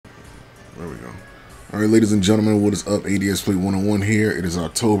There we go. All right, ladies and gentlemen, what is up? ADS Play 101 here. It is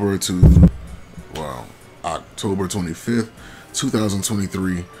October 25th,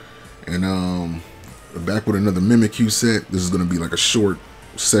 2023, and back with another Mimikyu set. This is gonna be like a short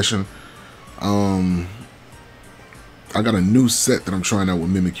session. I got a new set that I'm trying out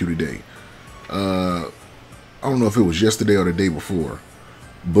with Mimikyu today. I don't know if it was yesterday or the day before,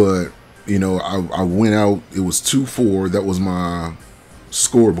 but you know, I went out. It was 2-4. That was my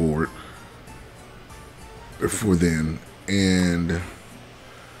scoreboard for then, and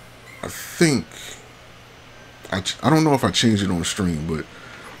I think I don't know if I changed it on stream, but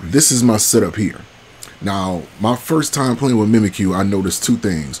this is my setup here. Now, my first time playing with Mimikyu, I noticed two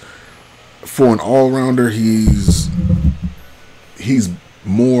things. For an all-rounder, he's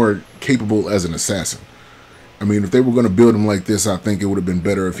more capable as an assassin. I mean, if they were going to build him like this, I think it would have been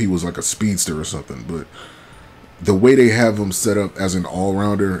better if he was like a speedster or something. But the way they have him set up as an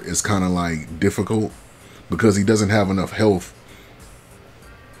all-rounder is kind of like difficult because he doesn't have enough health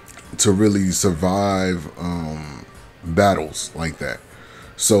to really survive battles like that.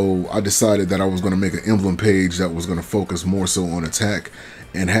 So I decided that I was going to make an emblem page that was going to focus more so on attack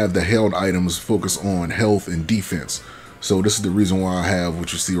and have the held items focus on health and defense. So this is the reason why I have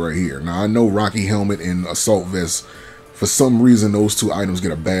what you see right here. Now, I know Rocky Helmet and Assault Vest, for some reason, those two items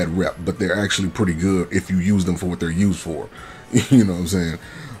get a bad rep, but they're actually pretty good if you use them for what they're used for. You know what I'm saying?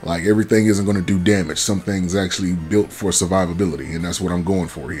 Like, everything isn't going to do damage. Some things actually built for survivability, and that's what I'm going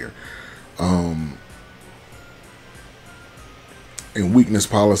for here. And weakness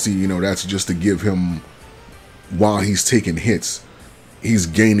policy, you know, that's just to give him, while he's taking hits, he's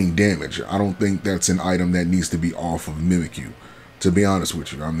gaining damage. I don't think that's an item that needs to be off of Mimikyu, to be honest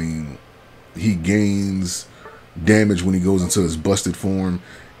with you. I mean, he gains damage when he goes into his busted form,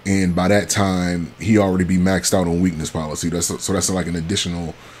 and by that time, he already be maxed out on weakness policy. So that's like an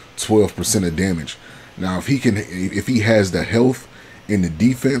additional 12% of damage. Now, if he has the health and the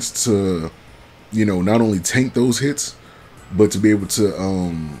defense to, you know, not only tank those hits, but to be able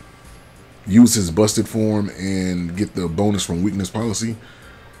to use his busted form and get the bonus from weakness policy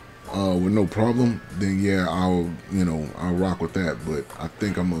with no problem, then yeah, I'll rock with that. But I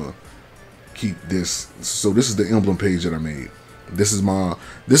think I'm gonna keep this. So this is the emblem page that I made. This is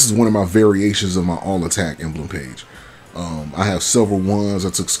one of my variations of my all attack emblem page. I have several ones I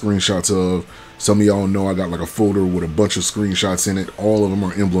took screenshots of. Some of y'all know I got like a folder with a bunch of screenshots in it. All of them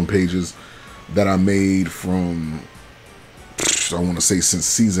are emblem pages that I made from, I want to say, since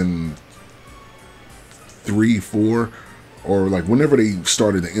season 3, 4, or like whenever they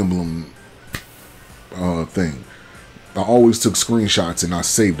started the emblem thing. I always took screenshots and I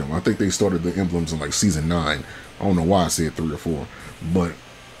saved them. I think they started the emblems in like season 9. I don't know why I said 3 or 4, but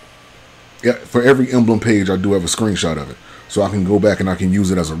yeah, for every emblem page I do have a screenshot of it, so I can go back and I can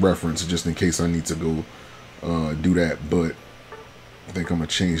use it as a reference just in case I need to go do that. But I think I'm gonna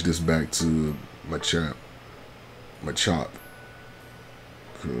change this back to my chop,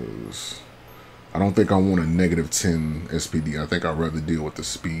 because I don't think I want a -10 SPD. I think I'd rather deal with the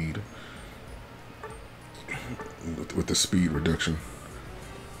speed, with the speed reduction,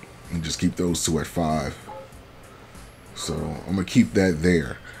 and just keep those two at 5. So I'm gonna keep that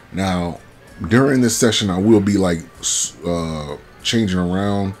there. Now, during this session, I will be like changing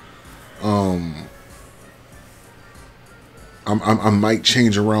around. I might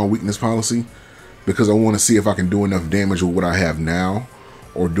change around weakness policy because I want to see if I can do enough damage with what I have now,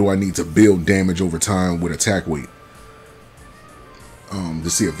 or do I need to build damage over time with attack weight to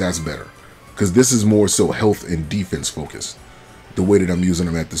see if that's better. Because this is more so health and defense focused, the way that I'm using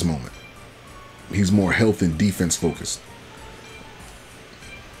him at this moment. He's more health and defense focused,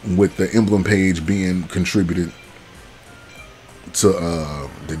 with the emblem page being contributed to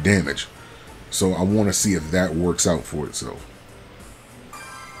the damage. So I want to see if that works out for itself.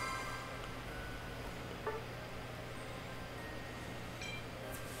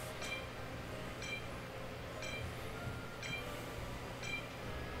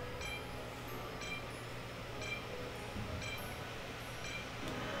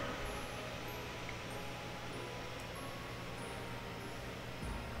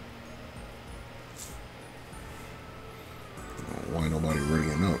 Why ain't nobody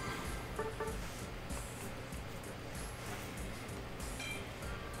readying up?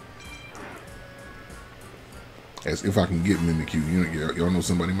 As if I can get Mimikyu. Y'all know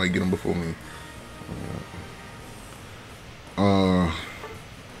somebody might get him before me. I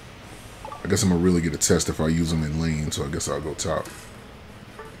guess I'm gonna really get a test if I use them in lane, so I guess I'll go top.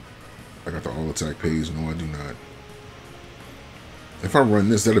 I got the all attack page. No, I do not. If I run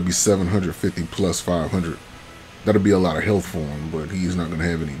this, that'll be 750 plus 500. That'll be a lot of health for him, but he's not going to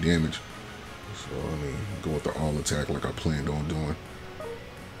have any damage. So let me go with the all attack like I planned on doing.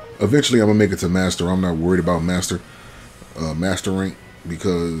 Eventually, I'm gonna make it to master. I'm not worried about master rank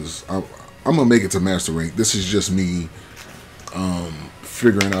because I'm gonna make it to master rank. This is just me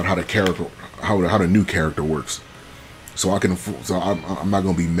figuring out how the new character works. So I'm not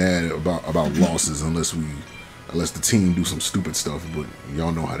gonna be mad about losses unless the team do some stupid stuff. But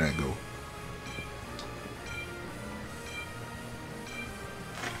y'all know how that go.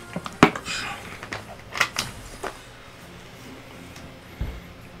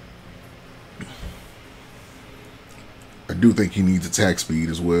 I do think he needs attack speed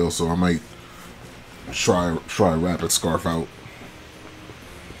as well, so I might try rapid scarf out.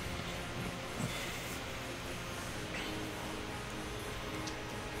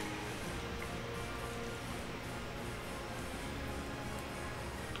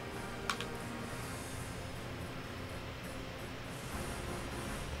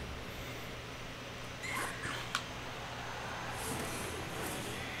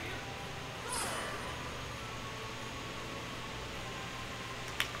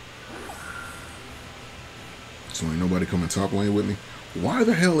 So ain't nobody coming top lane with me. Why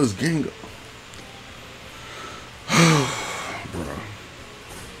the hell is Gengar? Bruh.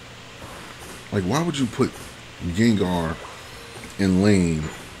 Like, why would you put Gengar in lane?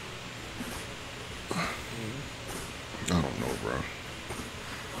 I don't know, bro.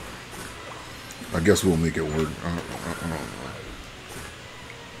 I guess we'll make it work. I don't know.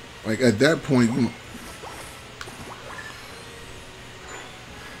 Like, at that point,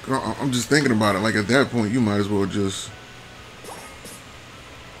 I'm just thinking about it. Like, at that point, you might as well just...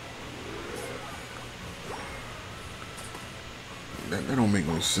 That don't make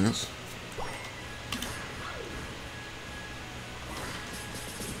no sense.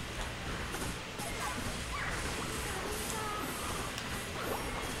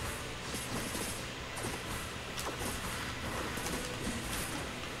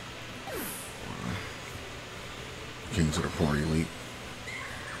 Came to the party late.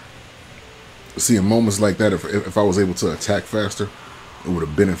 See, in moments like that, if I was able to attack faster, it would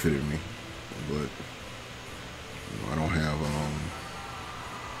have benefited me. But you know, I don't have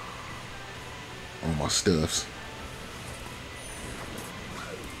all my stuffs.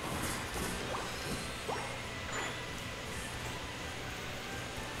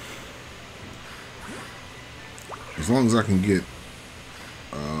 As long as I can get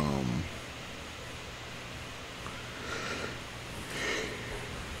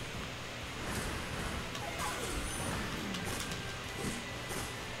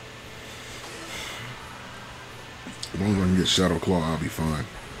as long as I can get Shadow Claw, I'll be fine.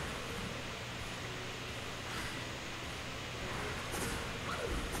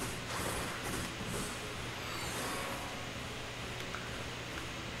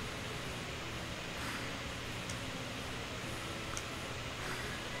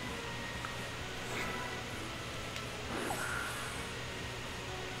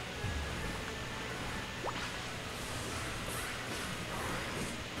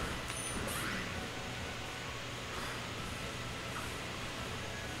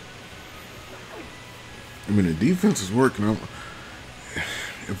 I mean, the defense is working.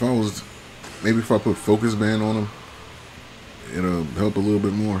 If I put Focus Band on him, it'll help a little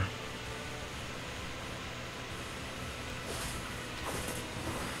bit more.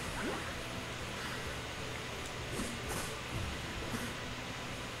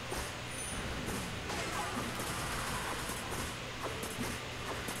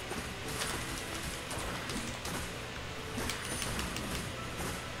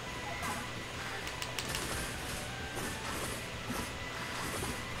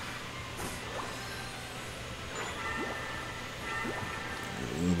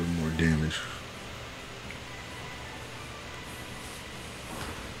 A little bit more damage.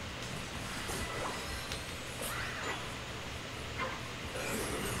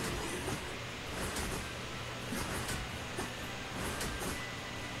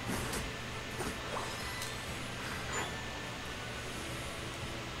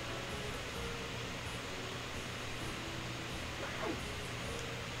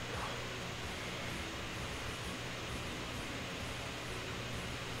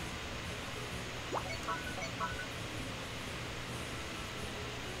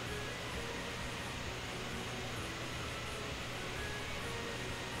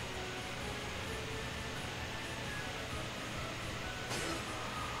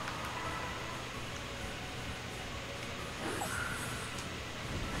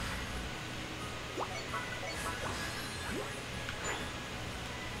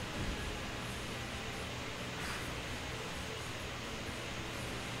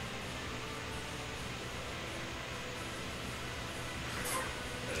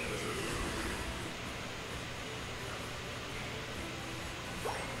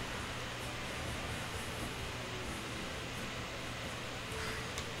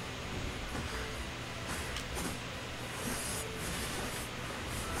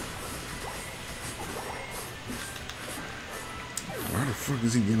 fuck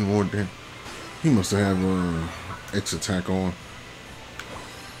is he getting more than? He must have X attack on.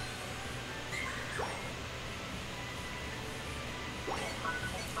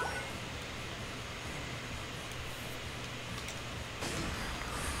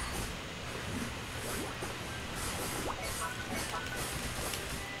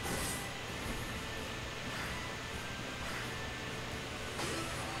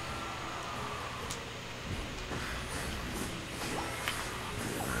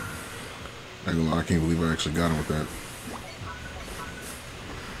 I can't believe I actually got him with that.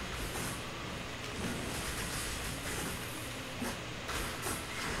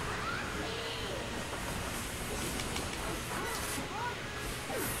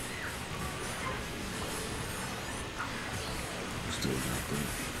 Still got that.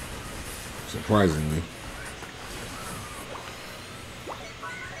 Surprisingly.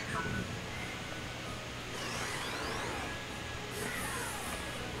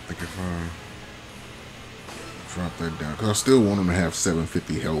 I think if I drop that down, because I still want him to have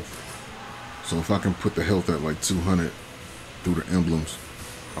 750 health. So if I can put the health at like 200 through the emblems,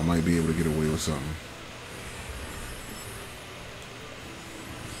 I might be able to get away with something.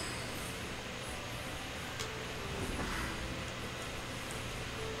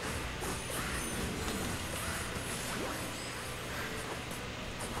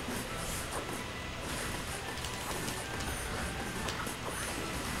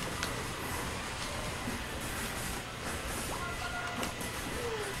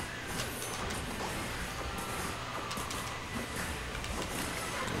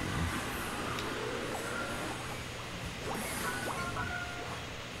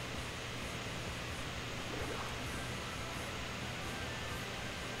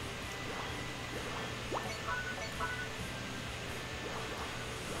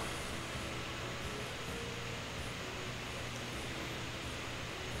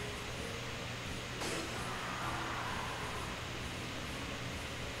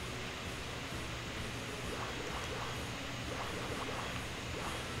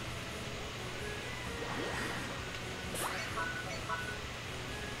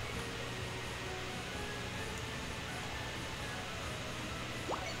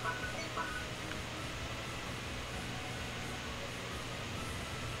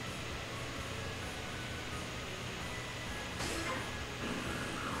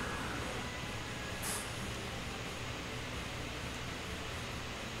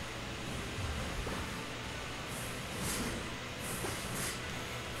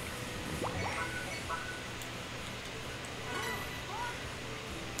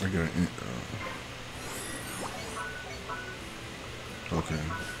 I got an okay.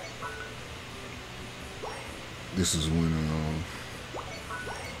 This is when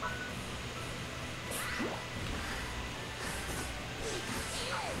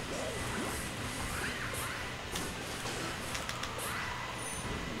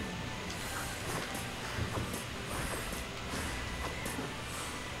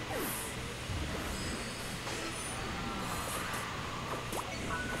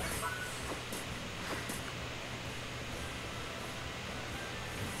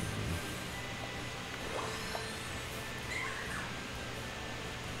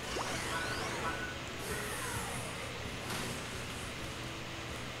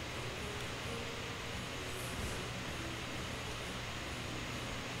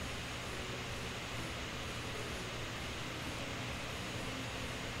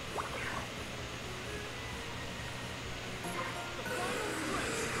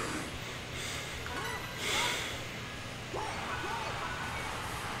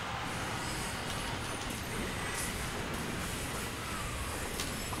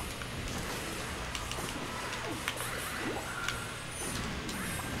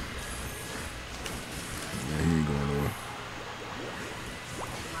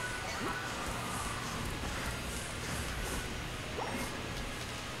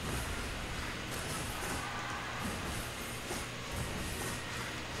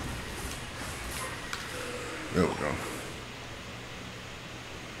there we go.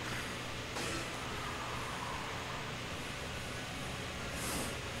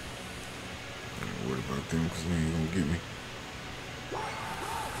 I'm not worried about them because they ain't gonna get me.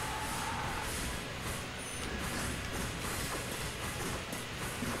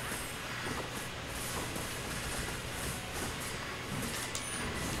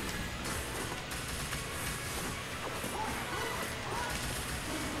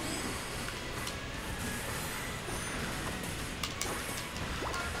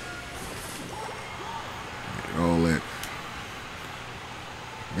 All that.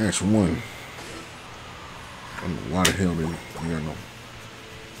 Match one. I don't know why the hell they got no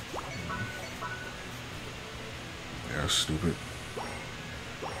stupid.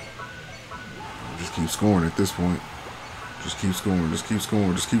 Just keep scoring at this point. Just keep scoring. Just keep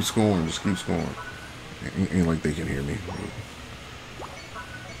scoring. Just keep scoring. Just keep scoring. Ain't like they can hear me.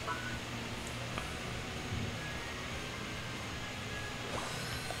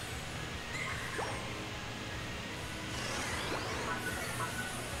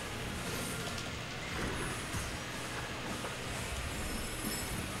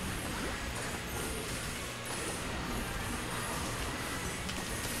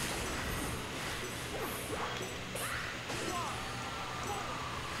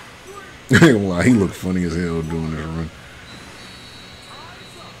 Wow, he looked funny as hell doing this run.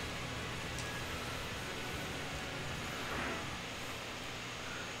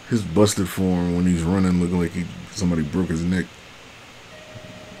 His busted form when he's running look like somebody broke his neck.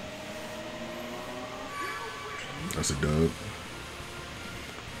 That's a dub.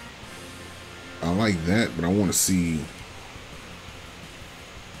 I like that, but I want to see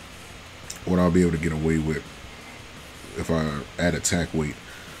what I'll be able to get away with if I add attack weight.